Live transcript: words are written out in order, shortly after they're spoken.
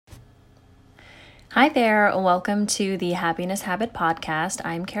Hi there, welcome to the Happiness Habit Podcast.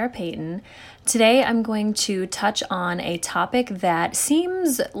 I'm Kara Payton. Today I'm going to touch on a topic that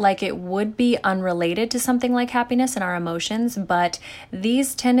seems like it would be unrelated to something like happiness and our emotions, but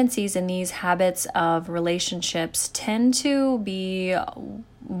these tendencies and these habits of relationships tend to be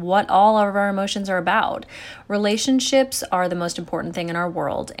what all of our emotions are about. Relationships are the most important thing in our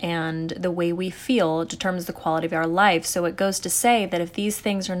world, and the way we feel determines the quality of our life. So it goes to say that if these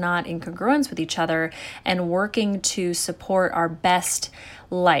things are not in congruence with each other and working to support our best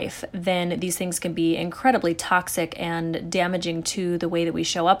life, then these things can be incredibly toxic and damaging to the way that we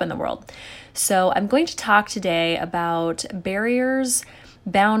show up in the world. So I'm going to talk today about barriers,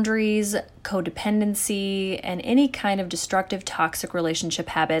 boundaries, codependency, and any kind of destructive, toxic relationship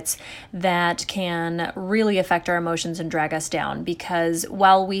habits that can really affect our emotions and drag us down. Because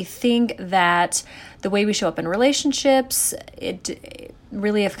while we think that the way we show up in relationships, it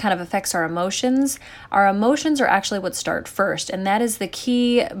really kind of affects our emotions are actually what start first. And that is the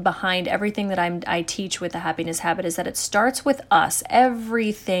key behind everything that I teach with the happiness habit, is that it starts with us.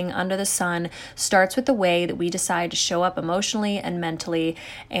 Everything under the sun starts with the way that we decide to show up emotionally and mentally.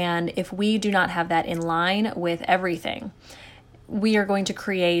 And if we do not have that in line with everything, we are going to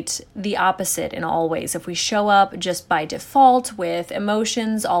create the opposite in all ways. If we show up just by default with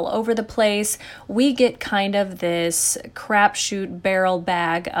emotions all over the place, we get kind of this crapshoot barrel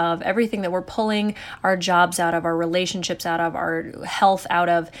bag of everything that we're pulling our jobs out of, our relationships out of, our health out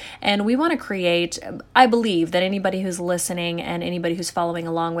of. And we want to create, I believe that anybody who's listening and anybody who's following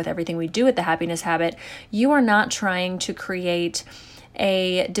along with everything we do at the Happiness Habit, you are not trying to create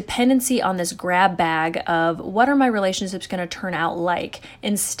a dependency on this grab bag of what are my relationships going to turn out like.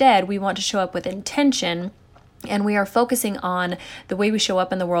 Instead, we want to show up with intention, and we are focusing on the way we show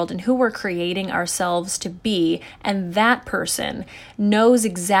up in the world and who we're creating ourselves to be. And that person knows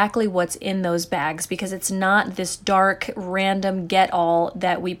exactly what's in those bags, because it's not this dark, random get-all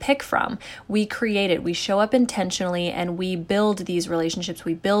that we pick from. We create it. We show up intentionally, and we build these relationships.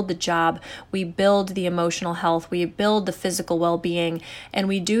 We build the job. We build the emotional health. We build the physical well-being. And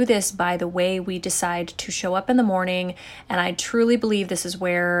we do this by the way we decide to show up in the morning. And I truly believe this is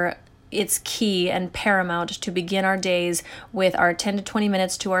where it's key and paramount to begin our days with our 10 to 20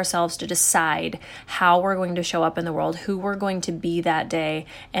 minutes to ourselves to decide how we're going to show up in the world, who we're going to be that day,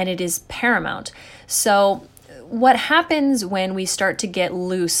 and it is paramount. So what happens when we start to get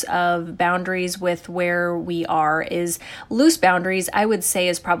loose of boundaries with where we are is loose boundaries, I would say,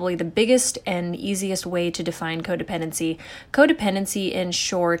 is probably the biggest and easiest way to define codependency. Codependency, in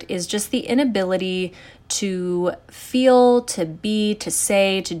short, is just the inability to feel, to be, to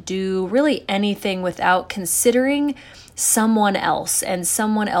say, to do really anything without considering someone else and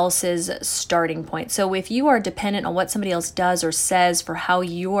someone else's starting point. So if you are dependent on what somebody else does or says for how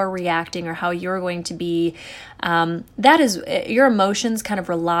you are reacting or how you're going to be, that is, your emotions kind of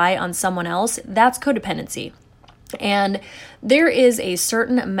rely on someone else. That's codependency. And there is a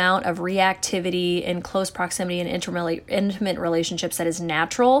certain amount of reactivity in close proximity and intimate relationships that is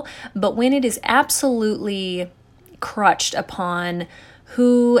natural, but when it is absolutely crutched upon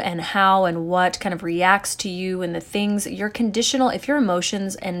who and how and what kind of reacts to you and the things, you're conditional. If your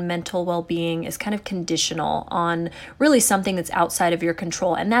emotions and mental well-being is kind of conditional on really something that's outside of your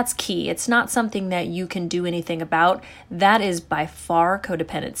control, and that's key. It's not something that you can do anything about. That is by far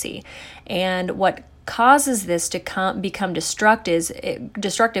codependency. And what causes this to become destructive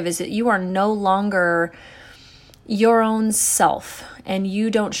is that you are no longer your own self, and you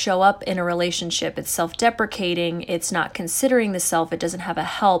don't show up in a relationship. It's self-deprecating. It's not considering the self. It doesn't have a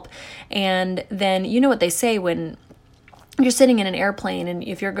help. And then, you know what they say when you're sitting in an airplane, and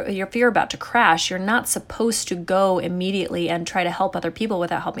if you're about to crash, you're not supposed to go immediately and try to help other people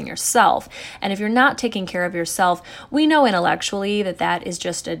without helping yourself. And if you're not taking care of yourself, we know intellectually that is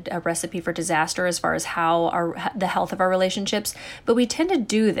just a recipe for disaster as far as the health of our relationships. But we tend to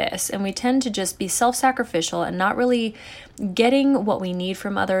do this, and we tend to just be self-sacrificial and not really getting what we need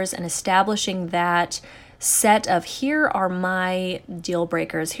from others and establishing that set of, here are my deal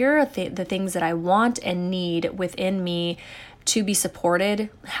breakers. Here are the things that I want and need within me to be supported,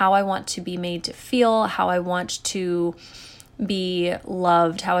 how I want to be made to feel, how I want to be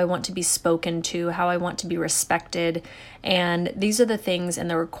loved, how I want to be spoken to, how I want to be respected. And these are the things and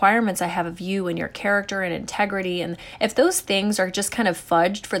the requirements I have of you and your character and integrity. And if those things are just kind of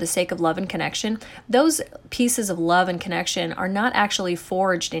fudged for the sake of love and connection, those pieces of love and connection are not actually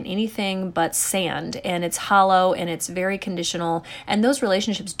forged in anything but sand, and it's hollow and it's very conditional, and those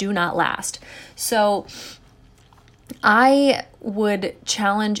relationships do not last. So I would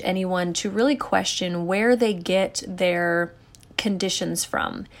challenge anyone to really question where they get their conditions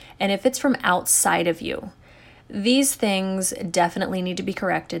from, and if it's from outside of you, these things definitely need to be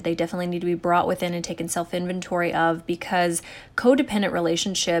corrected. They definitely need to be brought within and taken self-inventory of, because codependent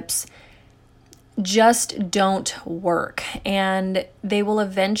relationships just don't work, and they will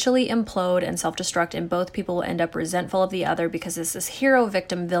eventually implode and self-destruct, and both people will end up resentful of the other, because it's this hero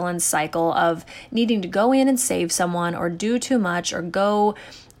victim villain cycle of needing to go in and save someone, or do too much, or go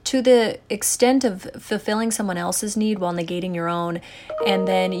to the extent of fulfilling someone else's need while negating your own. And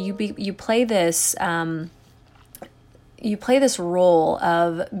then you play this role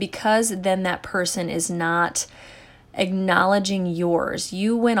of, because then that person is not acknowledging yours.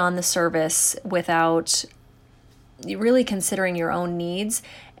 You went on the service without really considering your own needs,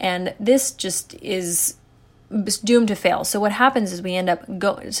 and this just is doomed to fail. So what happens is we end up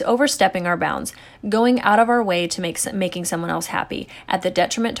overstepping our bounds, going out of our way to making someone else happy at the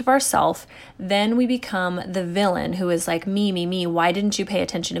detriment of ourselves. Then we become the villain who is like, me. Why didn't you pay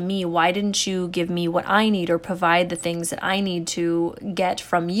attention to me? Why didn't you give me what I need or provide the things that I need to get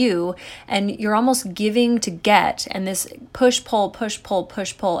from you? And you're almost giving to get, and this push, pull.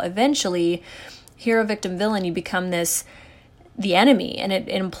 Eventually, hero, victim, villain, you become the enemy, and it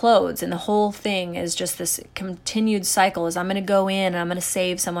implodes, and the whole thing is just this continued cycle. Is I'm going to go in and I'm going to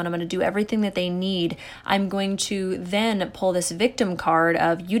save someone, I'm going to do everything that they need. I'm going to then pull this victim card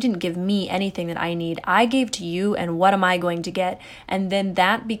of, you didn't give me anything that I need, I gave to you, and what am I going to get? And then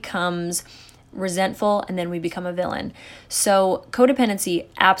that becomes resentful, and then we become a villain. So codependency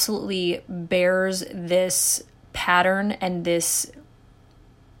absolutely bears this pattern and this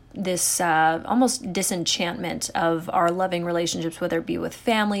almost disenchantment of our loving relationships, whether it be with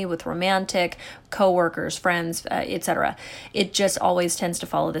family, with romantic, coworkers, friends, etc. It just always tends to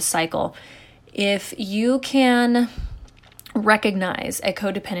follow this cycle. If you can recognize a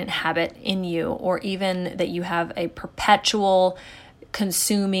codependent habit in you, or even that you have a perpetual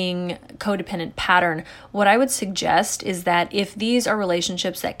consuming codependent pattern, what I would suggest is that if these are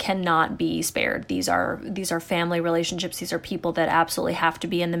relationships that cannot be spared, these are family relationships, these are people that absolutely have to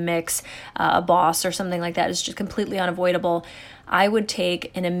be in the mix, a boss or something like that is just completely unavoidable, I would take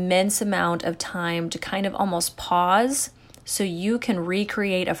an immense amount of time to kind of almost pause, so you can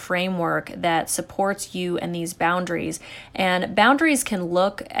recreate a framework that supports you and these boundaries. And boundaries can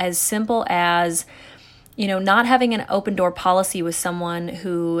look as simple as, not having an open door policy with someone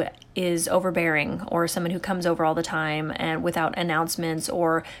who is overbearing, or someone who comes over all the time and without announcements,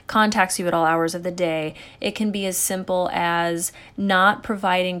 or contacts you at all hours of the day. It can be as simple as not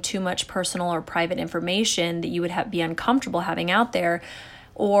providing too much personal or private information that you would be uncomfortable having out there,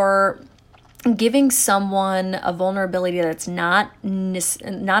 or giving someone a vulnerability that's not a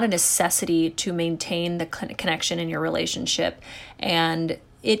necessity to maintain the connection in your relationship. And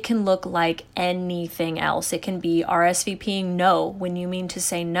it can look like anything else. It can be RSVPing no when you mean to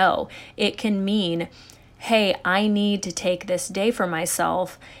say no. It can mean, hey, I need to take this day for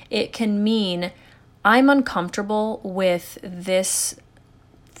myself. It can mean, I'm uncomfortable with this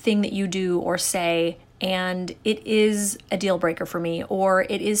thing that you do or say, and it is a deal breaker for me, or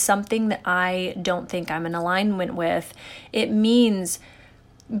it is something that I don't think I'm in alignment with. It means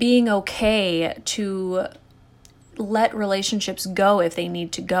being okay to let relationships go if they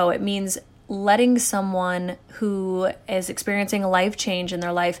need to go. It means letting someone who is experiencing a life change in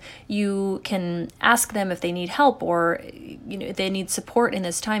their life, you can ask them if they need help, or if they need support in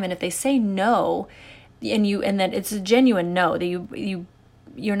this time. And if they say no, and that it's a genuine no, that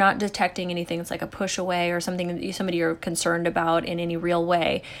you're not detecting anything, it's like a push away or something, somebody you're concerned about in any real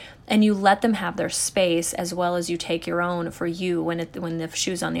way, and you let them have their space as well as you take your own for you when the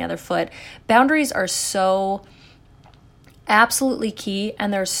shoe's on the other foot. Boundaries are so absolutely key,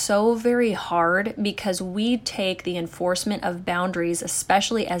 and they're so very hard because we take the enforcement of boundaries,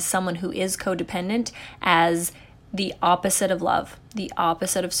 especially as someone who is codependent, as the opposite of love, the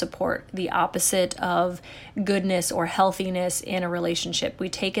opposite of support, the opposite of goodness or healthiness in a relationship. We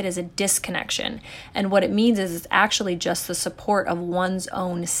take it as a disconnection. And what it means is it's actually just the support of one's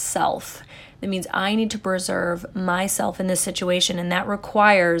own self. That means I need to preserve myself in this situation, and that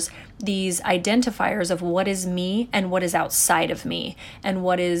requires these identifiers of what is me and what is outside of me, and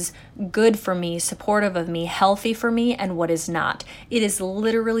what is good for me, supportive of me, healthy for me, and what is not. It is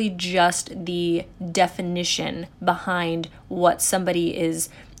literally just the definition behind what somebody is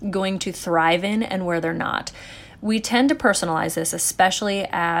going to thrive in and where they're not. We tend to personalize this, especially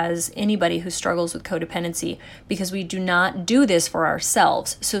as anybody who struggles with codependency, because we do not do this for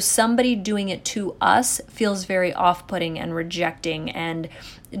ourselves. So somebody doing it to us feels very off-putting and rejecting, and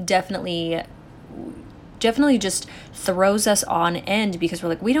definitely definitely just throws us on end because we're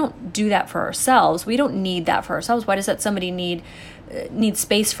like, we don't do that for ourselves. We don't need that for ourselves. Why does that somebody need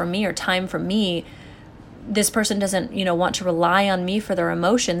space from me or time from me? This person doesn't, want to rely on me for their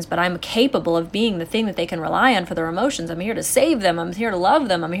emotions, but I'm capable of being the thing that they can rely on for their emotions. I'm here to save them. I'm here to love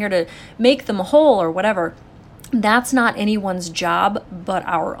them. I'm here to make them whole or whatever. That's not anyone's job but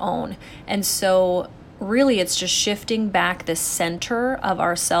our own. And so really it's just shifting back the center of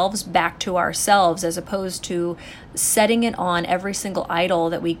ourselves back to ourselves, as opposed to setting it on every single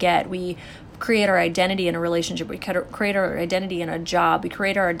idol that we get. We create our identity in a relationship, we create our identity in a job, we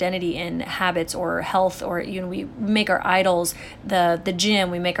create our identity in habits or health, or we make our idols the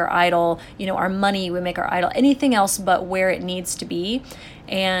gym, we make our idol our money, we make our idol anything else but where it needs to be.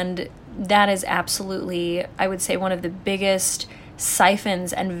 And that is absolutely, I would say, one of the biggest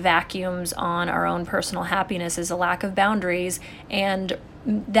siphons and vacuums on our own personal happiness is a lack of boundaries. And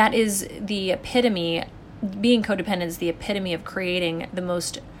that is the epitome, being codependent is the epitome of creating the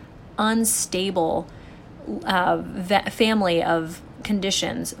most unstable family of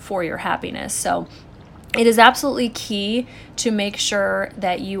conditions for your happiness. So it is absolutely key to make sure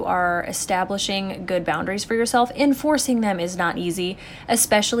that you are establishing good boundaries for yourself. Enforcing them is not easy,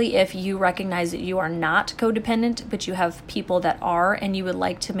 especially if you recognize that you are not codependent, but you have people that are, and you would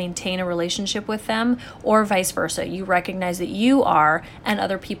like to maintain a relationship with them, or vice versa. You recognize that you are and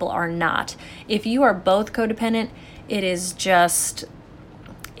other people are not. If you are both codependent,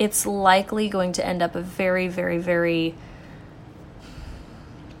 it's likely going to end up a very, very, very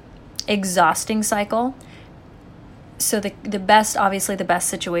exhausting cycle. So the best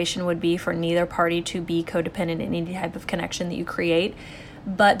situation would be for neither party to be codependent in any type of connection that you create.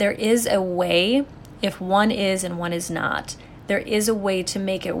 But there is a way, if one is and one is not, there is a way to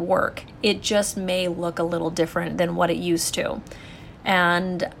make it work. It just may look a little different than what it used to.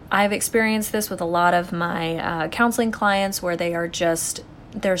 And I've experienced this with a lot of my counseling clients, where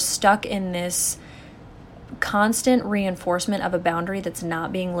they're stuck in this constant reinforcement of a boundary that's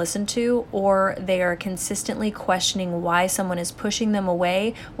not being listened to, or they are consistently questioning why someone is pushing them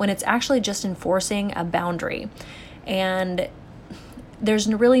away when it's actually just enforcing a boundary. And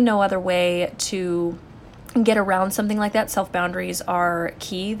there's really no other way to get around something like that. Self-boundaries are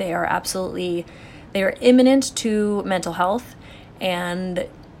key. They are imminent to mental health, and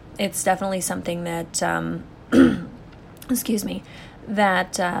it's definitely something that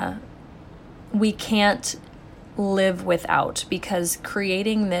that we can't live without, because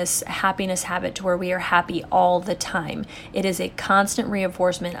creating this happiness habit to where we are happy all the time, it is a constant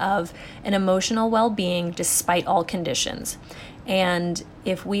reinforcement of an emotional well-being despite all conditions. And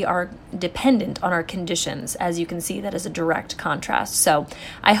if we are dependent on our conditions, as you can see, that is a direct contrast. So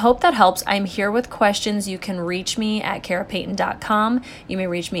I hope that helps. I'm here with questions. You can reach me at carapayton.com. You may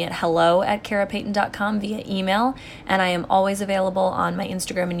reach me at hello@carapayton.com via email. And I am always available on my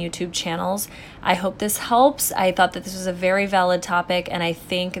Instagram and YouTube channels. I hope this helps. I thought that this was a very valid topic. And I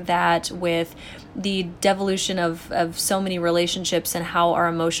think that with the devolution of so many relationships and how our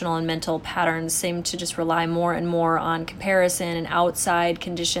emotional and mental patterns seem to just rely more and more on comparison and outside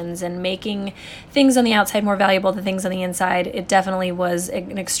conditions and making things on the outside more valuable than things on the inside, it definitely was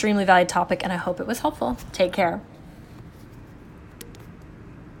an extremely valued topic, and I hope it was helpful. Take care.